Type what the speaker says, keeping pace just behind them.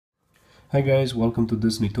Hi guys, welcome to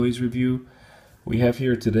Disney Toys Review. We have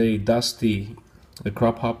here today Dusty, the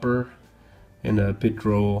CropHopper, and a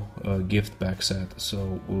Pitro gift bag set.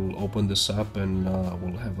 So we'll open this up and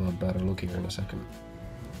we'll have a better look here in a second.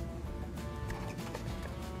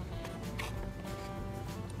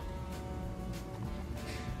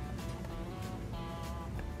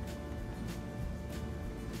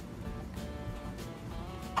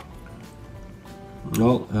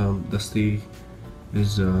 Well, Dusty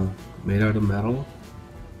is made out of metal.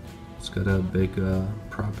 It's got a big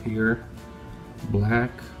prop here, black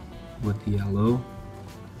with yellow.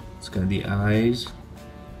 It's got the eyes.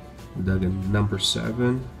 We dug a number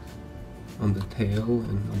 7 on the tail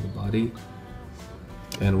and on the body,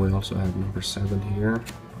 and we also have number 7 here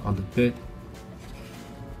on the pit.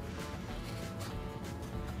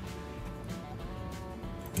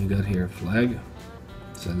 We got here a flag.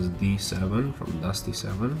 It says D7 from Dusty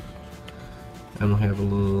 7, and we have a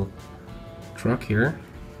little truck here.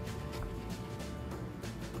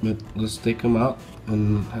 But let's take him out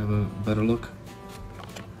and have a better look.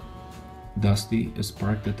 Dusty is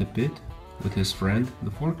parked at the pit with his friend,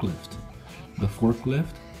 the forklift. The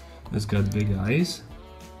forklift has got big eyes.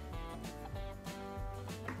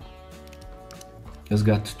 It's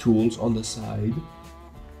got tools on the side.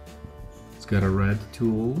 It's got a red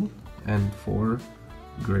tool and 4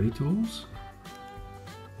 gray tools.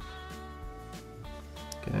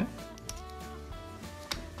 Okay.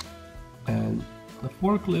 And the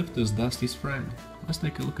forklift is Dusty's friend. Let's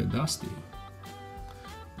take a look at Dusty.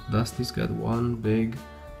 Dusty's got one big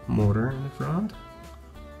motor in the front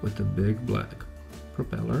with a big black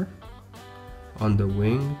propeller. On the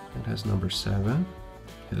wing it has number 7.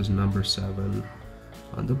 It has number 7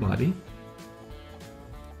 on the body.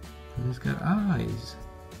 And it's got eyes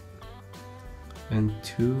and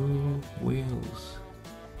 2 wheels.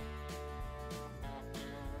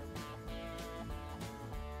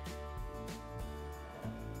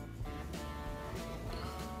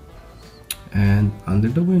 And under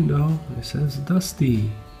the window it says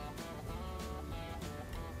Dusty.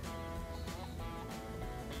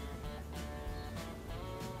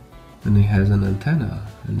 And it has an antenna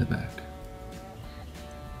in the back.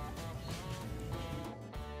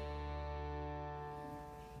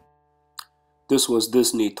 This was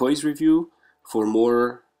Disney Toys Review. For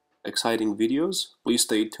more exciting videos, please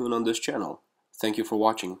stay tuned on this channel. Thank you for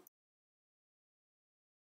watching.